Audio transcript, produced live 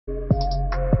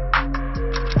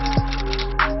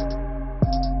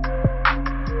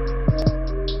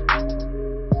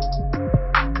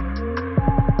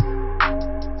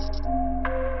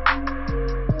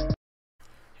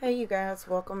guys,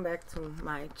 welcome back to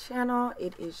my channel.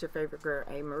 It is your favorite girl,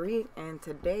 A.MaRee, and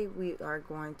today we are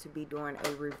going to be doing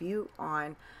a review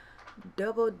on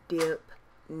double dip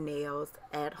nails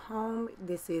at home.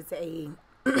 This is a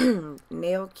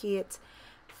nail kit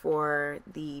for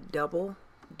the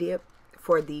dip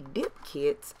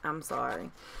kits, I'm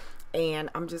sorry. And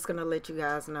I'm just gonna let you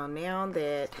guys know now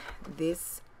that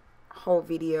this whole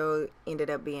video ended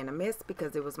up being a mess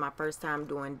because it was my first time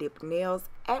doing dip nails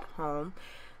at home.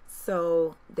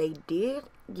 So they did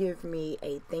give me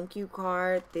a thank you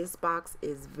card. This box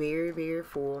is very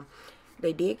full.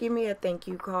 They did give me a thank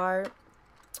you card.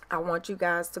 I want you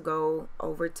guys to go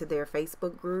over to their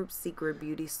Facebook group, Secret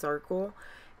Beauty Circle,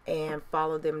 and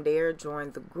follow them there.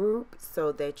 Join the group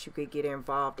so that you could get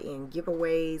involved in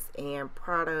giveaways and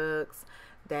products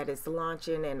that is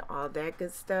launching and all that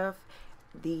good stuff.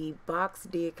 The box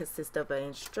did consist of an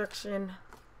instruction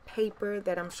paper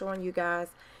that I'm showing you guys,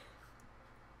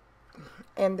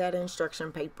 and that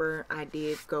instruction paper I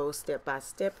did go step by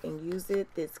step and use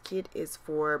it. This kit is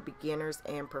for beginners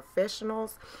and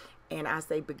professionals, and I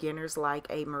say beginners like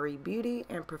A.MaRee Beauty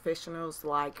and professionals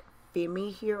like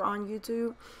Femi here on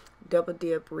YouTube. Double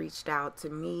Dip reached out to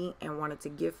me and wanted to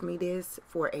give me this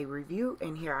for a review,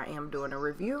 and here I am doing a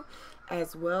review,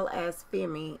 as well as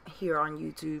Femi here on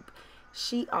YouTube.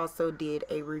 She also did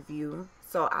a review.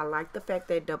 So I like the fact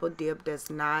that Double Dip does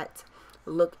not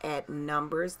look at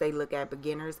numbers. They look at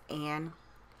beginners and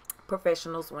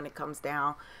professionals when it comes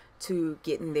down to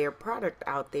getting their product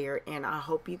out there. And I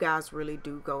hope you guys really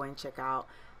do go and check out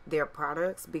their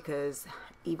products, because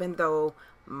even though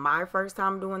my first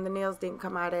time doing the nails didn't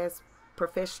come out as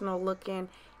professional looking,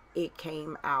 it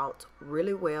came out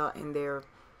really well, and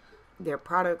their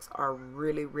products are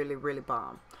really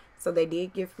bomb. So they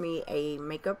did give me a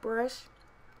makeup brush,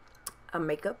 a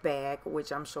makeup bag,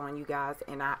 which I'm showing you guys,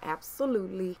 and I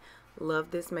absolutely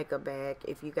love this makeup bag.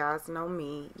 If you guys know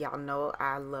me, y'all know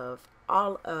I love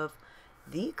all of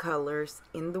the colors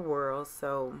in the world,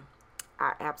 so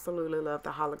I absolutely love the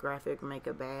holographic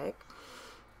makeup bag.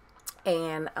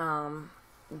 And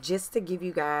just to give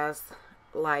you guys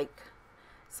like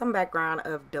some background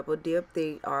of Double Dip,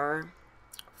 they are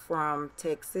from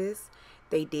Texas.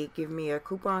 They did give me a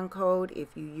coupon code.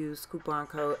 If you use coupon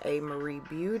code A.MaRee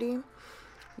Beauty,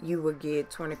 you will get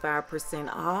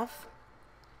 25% off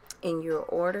in your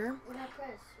order. When I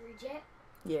press reject?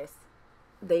 Yes.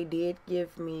 They did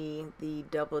give me the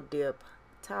Double Dip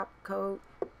top coat,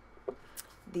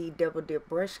 the Double Dip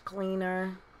brush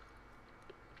cleaner,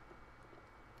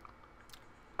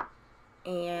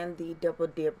 and the Double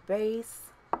Dip base,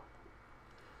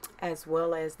 as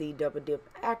well as the Double Dip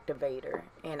activator.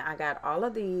 And I got all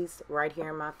of these right here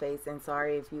in my face. And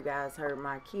sorry if you guys heard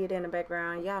my kid in the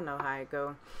background. Y'all know how it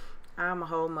go. I'm a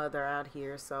whole mother out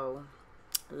here, so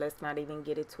let's not even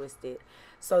get it twisted.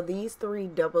 So these three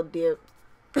Double Dip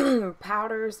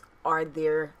powders are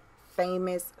their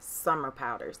famous summer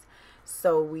powders.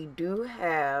 So we do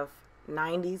have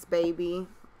 90s Baby.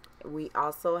 We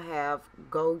also have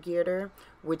Go Getter,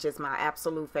 which is my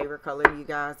absolute favorite color, you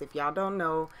guys. If y'all don't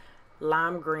know,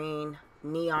 lime green,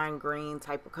 neon green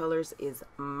type of colors is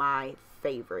my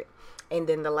favorite. And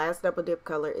then the last Double Dip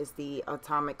color is the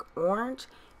Atomic Orange.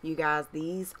 You guys,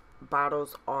 these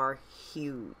bottles are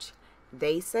huge.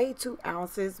 They say 2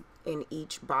 ounces in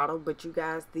each bottle, but you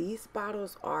guys, these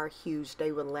bottles are huge.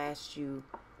 They will last you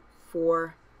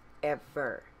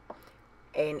forever.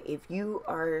 And if you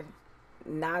are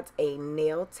not a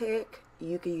nail tech,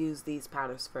 you can use these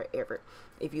powders forever.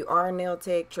 If you are a nail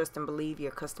tech, trust and believe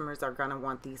your customers are gonna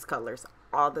want these colors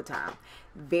all the time.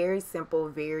 Very simple,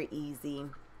 very easy,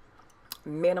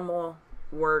 minimal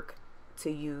work to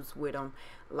use with them.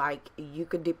 Like, you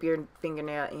could dip your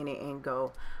fingernail in it and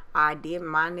go. I did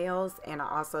my nails, and I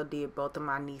also did both of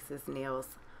my niece's nails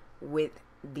with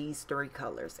these 3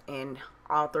 colors, and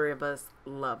all 3 of us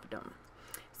loved them.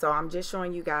 So I'm just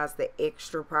showing you guys the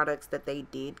extra products that they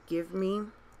did give me.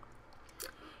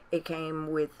 It came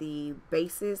with the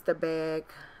bases, the bag,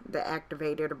 the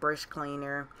activator, the brush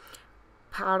cleaner,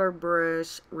 powder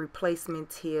brush,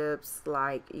 replacement tips,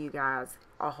 like, you guys,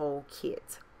 a whole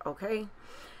kit. Okay,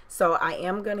 so I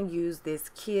am going to use this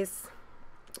Kiss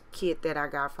kit that I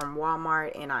got from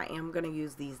Walmart, and I am going to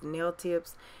use these nail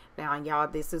tips. Now, y'all,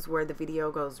 this is where the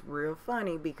video goes real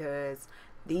funny, because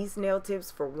these nail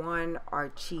tips, for one, are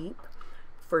cheap.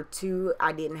 For 2,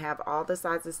 I didn't have all the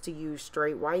sizes to use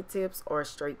straight white tips or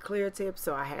straight clear tips,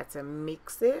 so I had to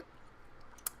mix it.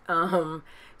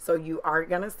 So you are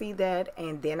gonna see that.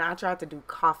 And then I tried to do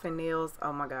coffin nails.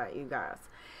 Oh my god, you guys.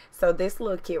 So this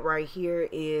little kit right here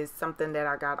is something that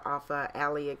I got off of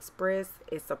AliExpress.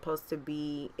 It's supposed to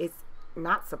be,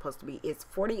 not supposed to be, it's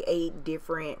 48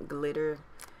 different glitter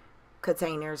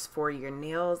containers for your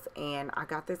nails, and I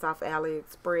got this off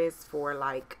AliExpress for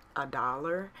like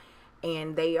 $1,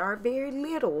 and they are very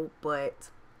little, but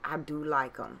I do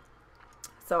like them.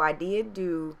 So I did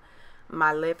do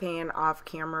my left hand off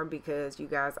camera because, you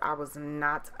guys, I was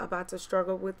not about to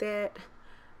struggle with that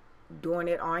doing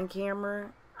it on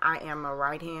camera. I am a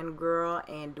right hand girl,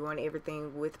 and doing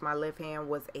everything with my left hand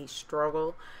was a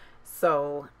struggle.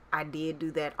 So I did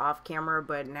do that off camera,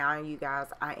 but now, you guys,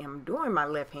 I am doing my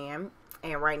left hand,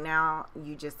 and right now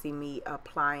you just see me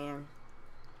applying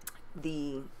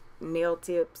the nail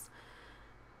tips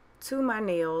to my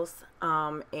nails.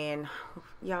 And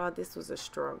y'all, this was a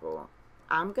struggle.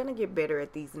 I'm gonna get better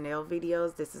at these nail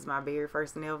videos. This is my very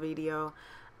first nail video.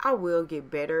 I will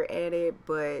get better at it,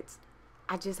 but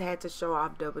I just had to show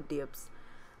off Double Dip's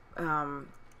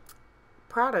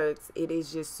products. It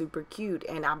is just super cute,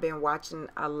 and I've been watching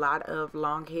a lot of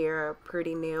long hair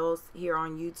pretty nails here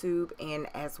on YouTube, and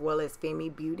as well as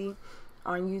Femi Beauty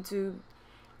on YouTube,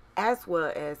 as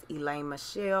well as Elaine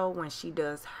Michelle when she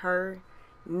does her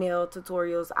nail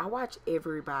tutorials. I watch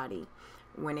everybody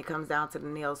when it comes down to the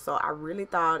nails, so I really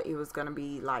thought it was gonna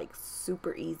be like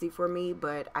super easy for me,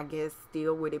 but I guess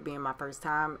still, with it being my first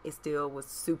time, it still was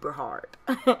super hard.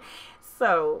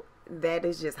 So that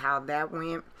is just how that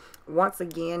went. Once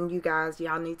again, you guys,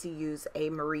 y'all need to use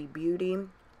A.MaRee Beauty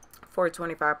for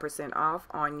 25% off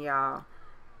on y'all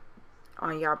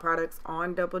products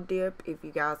on Double Dip. If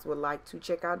you guys would like to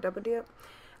check out Double Dip,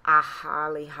 I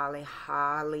highly,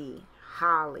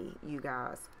 you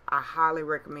guys, I highly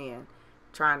recommend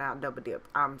trying out Double Dip.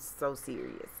 I'm so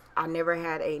serious. I never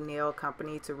had a nail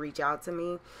company to reach out to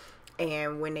me,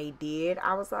 and when they did,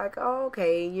 I was like, oh,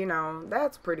 okay, you know,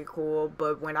 that's pretty cool.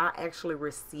 But when I actually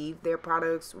received their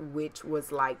products, which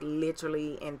was like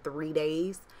literally in 3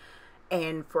 days,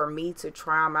 and for me to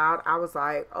try them out, I was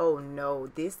like, oh no,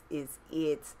 this is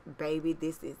it, baby,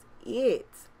 this is it.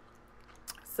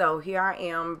 So here I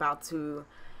am about to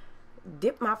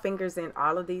dip my fingers in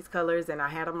all of these colors, and I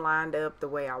had them lined up the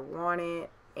way I wanted.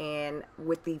 And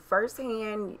with the first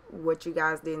hand, what you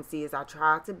guys didn't see is I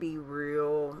tried to be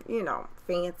real, you know,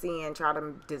 fancy and try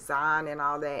to design and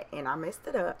all that, and I messed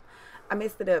it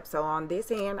up. So on this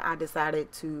hand, I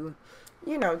decided to,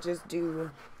 you know, just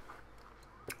do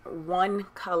one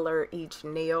color each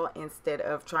nail instead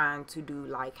of trying to do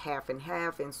like half and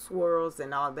half and swirls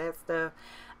and all that stuff.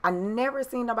 I never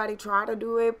seen nobody try to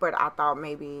do it, but I thought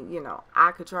maybe, you know,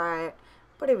 I could try it,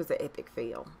 but it was an epic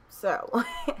fail. So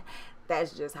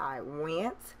that's just how it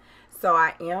went. So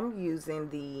I am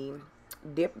using the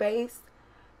dip base,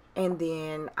 and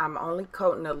then I'm only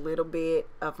coating a little bit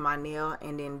of my nail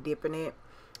and then dipping it.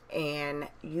 And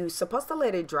you're supposed to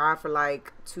let it dry for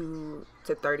like 2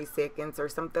 to 30 seconds or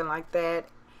something like that.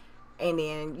 And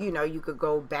then, you know, you could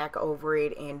go back over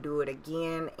it and do it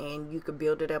again, and you could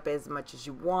build it up as much as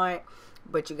you want,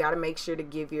 but you got to make sure to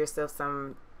give yourself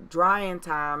some drying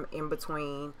time in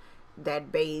between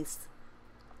that base,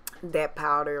 that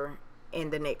powder,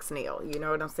 and the next nail. You know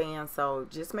what I'm saying? So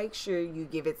just make sure you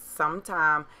give it some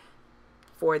time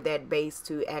for that base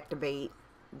to activate,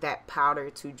 that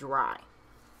powder to dry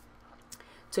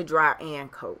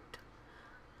and coat.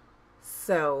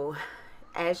 So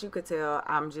as you could tell,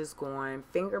 I'm just going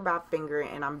finger by finger,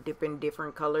 and I'm dipping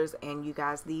different colors. And you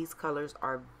guys, these colors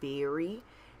are very,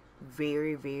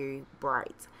 very, very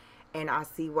bright. And I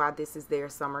see why this is their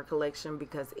summer collection,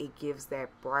 because it gives that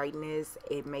brightness.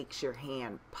 It makes your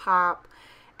hand pop.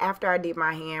 After I did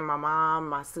my hand, my mom,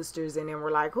 my sisters, and them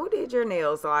were like, who did your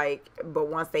nails? Like, but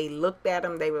once they looked at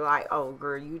them, they were like, oh,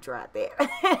 girl, you tried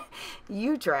that.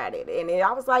 You tried it. And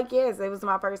I was like, yes, it was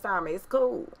my first time. It's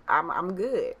cool. I'm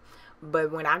good.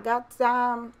 But when I got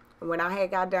down, when I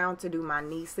had got down to do my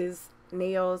niece's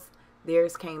nails,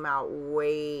 theirs came out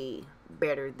way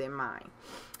better than mine.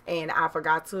 And I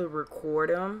forgot to record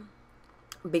them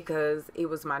because it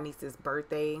was my niece's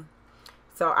birthday.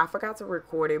 So I forgot to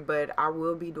record it, but I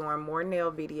will be doing more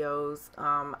nail videos.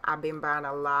 I've been buying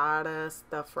a lot of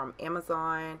stuff from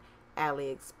Amazon,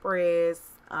 AliExpress,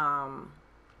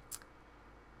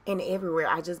 and everywhere.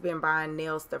 I just been buying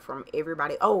nail stuff from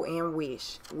everybody. Oh, and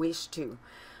Wish too.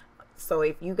 So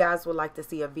if you guys would like to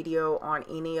see a video on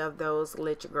any of those,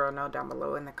 let your girl know down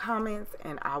below in the comments,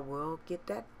 and I will get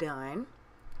that done.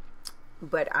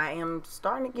 But I am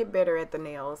starting to get better at the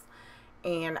nails,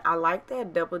 and I like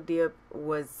that Double Dip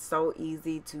was so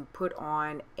easy to put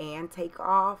on and take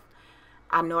off.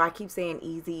 I know I keep saying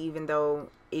easy, even though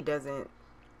it doesn't,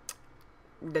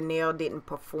 the nail didn't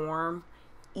perform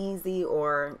easy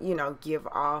or, you know, give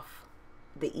off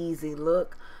the easy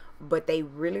look, but they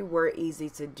really were easy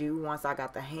to do once I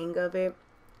got the hang of it,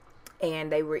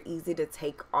 and they were easy to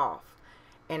take off.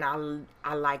 And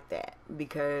I like that,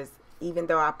 because even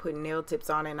though I put nail tips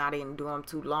on and I didn't do them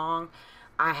too long,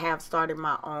 I have started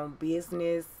my own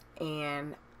business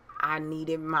and I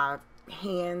needed my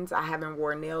hands. I haven't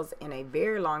worn nails in a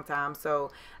very long time,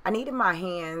 so I needed my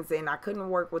hands, and I couldn't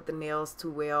work with the nails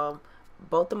too well.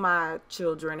 Both of my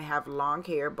children have long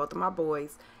hair. Both of my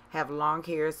boys have long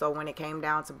hair, so when it came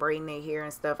down to braiding their hair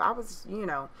and stuff, I was,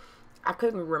 I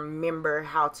couldn't remember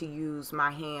how to use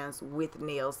my hands with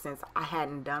nails since I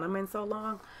hadn't done them in so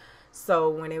long. So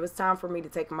when it was time for me to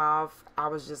take them off, I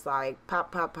was just like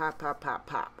pop, pop, pop, pop, pop,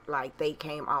 pop. Like, they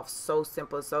came off so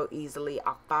simple, so easily.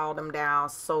 I filed them down,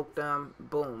 soaked them,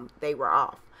 boom, they were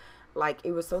off. Like,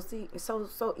 it was so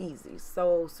easy,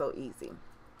 so easy.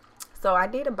 So I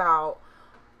did about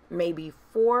maybe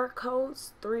 4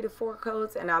 coats, 3 to 4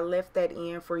 coats, and I left that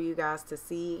in for you guys to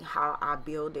see how I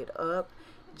build it up,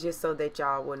 just so that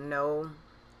y'all will know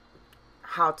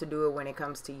how to do it when it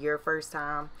comes to your first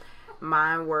time.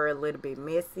 Mine were a little bit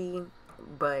messy,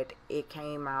 but it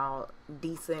came out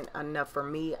decent enough for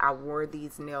me. I wore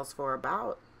these nails for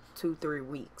about 2-3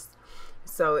 weeks,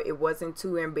 so it wasn't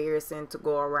too embarrassing to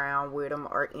go around with them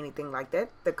or anything like that.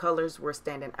 The colors were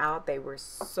standing out. They were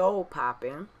so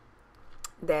popping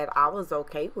that I was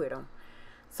okay with them.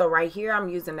 So right here I'm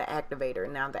using the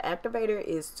activator. Now the activator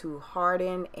is to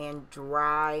harden and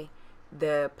dry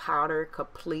the powder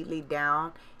completely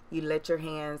down. You let your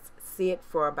hands sit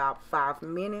for about 5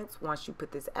 minutes once you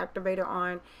put this activator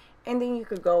on, and then you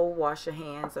could go wash your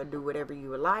hands or do whatever you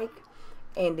would like.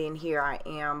 And then here I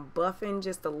am buffing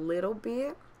just a little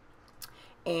bit,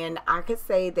 and I could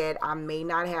say that I may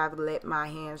not have let my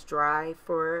hands dry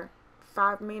for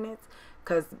 5 minutes,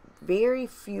 because very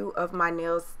few of my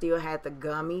nails still had the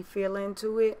gummy feeling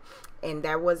to it, and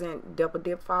that wasn't Double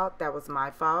Dip fault, that was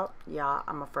my fault. Y'all,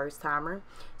 I'm a first timer,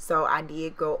 so I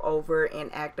did go over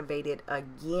and activate it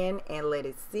again and let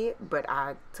it sit, but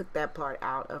I took that part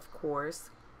out, of course,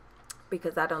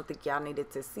 because I don't think y'all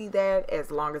needed to see that,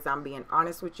 as long as I'm being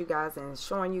honest with you guys and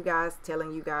showing you guys,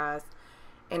 telling you guys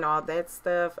and all that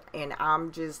stuff. And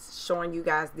I'm just showing you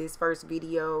guys this first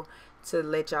video to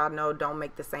let y'all know, don't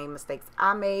make the same mistakes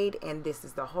I made. And this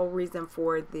is the whole reason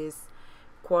for this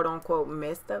quote-unquote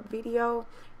messed up video,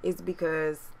 is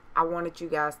because I wanted you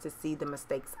guys to see the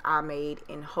mistakes I made,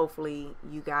 and hopefully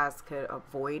you guys could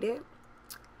avoid it.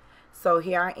 So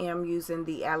here I am using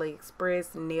the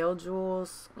AliExpress nail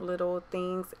jewels little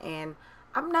things, and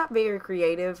I'm not very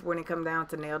creative when it comes down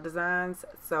to nail designs,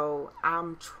 so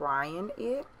I'm trying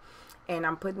it. And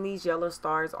I'm putting these yellow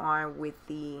stars on with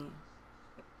the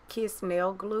Kiss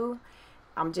nail glue.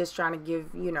 I'm just trying to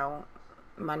give,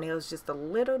 my nails just a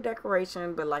little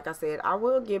decoration, but like I said, I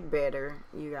will get better,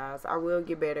 you guys. I will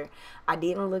get better. I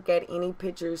didn't look at any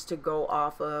pictures to go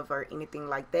off of or anything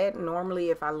like that. Normally,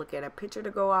 if I look at a picture to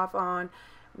go off on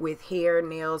with hair,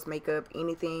 nails, makeup,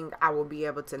 anything, I will be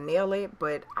able to nail it,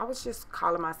 but I was just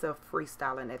calling myself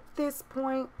freestyling at this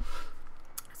point.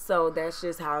 So that's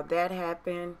just how that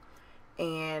happened,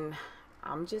 and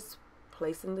I'm just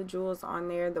placing the jewels on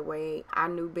there the way I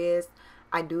knew best.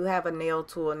 I do have a nail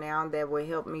tool now that will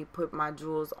help me put my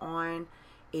jewels on.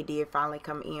 It did finally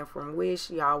come in from Wish.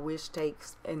 Y'all, Wish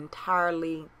takes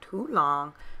entirely too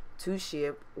long to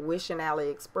ship. Wish and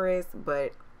AliExpress,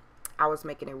 but I was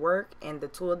making it work. And the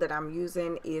tool that I'm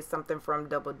using is something from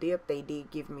Double Dip. They did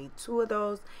give me 2 of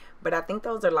those, but I think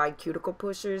those are like cuticle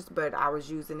pushers, but I was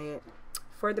using it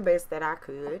for the best that I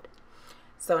could.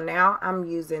 So now I'm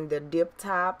using the dip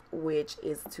top, which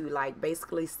is to like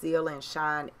basically seal and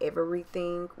shine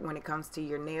everything when it comes to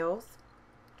your nails.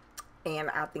 And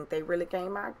I think they really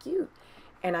came out cute.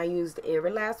 And I used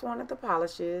every last one of the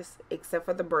polishes, except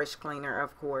for the brush cleaner,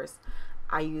 of course.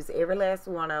 I used every last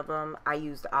one of them. I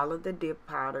used all of the dip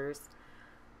powders.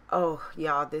 Oh,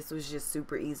 y'all, this was just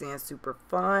super easy and super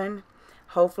fun.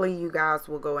 Hopefully you guys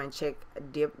will go and check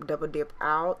Double Dip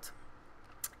out.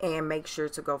 And make sure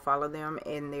to go follow them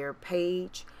in their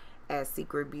page at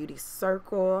Secret Beauty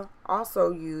Circle.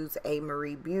 Also use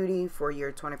A.MaRee Beauty for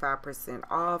your 25%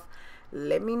 off.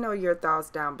 Let me know your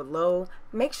thoughts down below.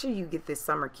 Make sure you get this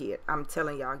summer kit. I'm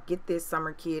telling y'all, get this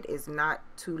summer kit. It's not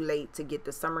too late to get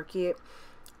the summer kit.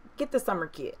 Get the summer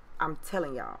kit. I'm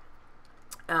telling y'all.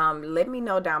 Let me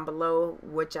know down below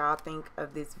what y'all think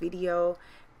of this video.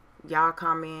 Y'all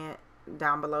comment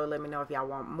down below. Let me know if y'all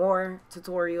want more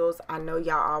tutorials. I know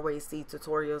y'all always see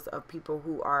tutorials of people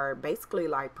who are basically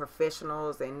like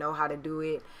professionals and know how to do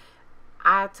it.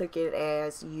 I took it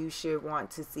as you should want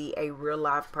to see a real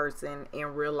life person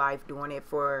in real life doing it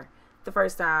for the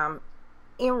first time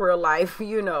in real life,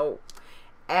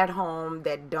 at home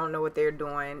that don't know what they're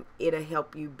doing, it'll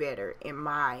help you better, in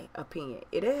my opinion.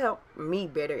 It'll help me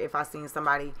better if I seen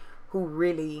somebody who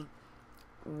really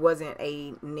wasn't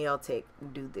a nail tech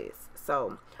do this.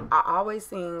 So I always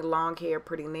seen long hair,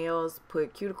 pretty nails,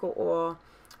 put cuticle oil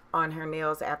on her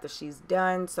nails after she's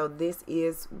done. So this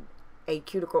is a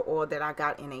cuticle oil that I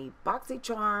got in a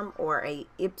BoxyCharm or a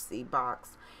Ipsy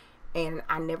box, and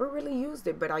I never really used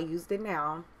it, but I used it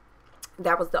now.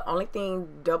 That was the only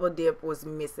thing Double Dip was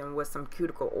missing, was some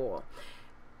cuticle oil.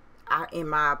 In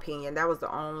my opinion, that was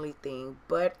the only thing,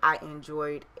 but I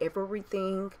enjoyed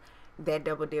everything that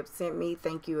Double Dip sent me.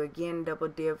 Thank you again, Double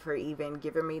Dip, for even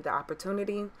giving me the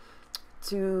opportunity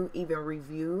to even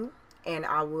review. And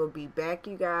I will be back,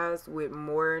 you guys, with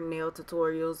more nail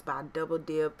tutorials by Double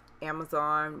Dip,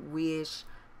 Amazon, Wish,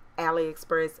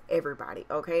 AliExpress, everybody,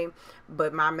 okay?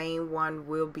 But my main one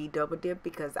will be Double Dip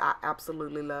because I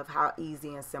absolutely love how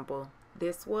easy and simple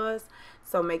this was.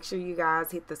 So make sure you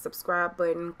guys hit the subscribe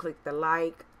button, click the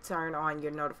like, turn on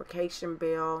your notification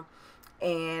bell,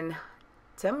 and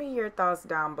tell me your thoughts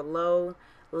down below.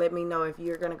 Let me know if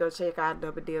you're going to go check out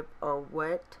Double Dip or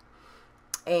what.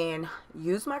 And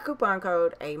use my coupon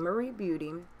code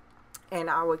A.MaReeBeauty, and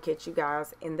I will catch you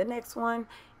guys in the next one.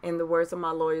 In the words of my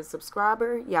loyal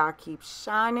subscriber, y'all keep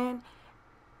shining,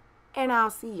 and I'll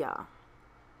see y'all.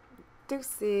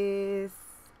 Deuces.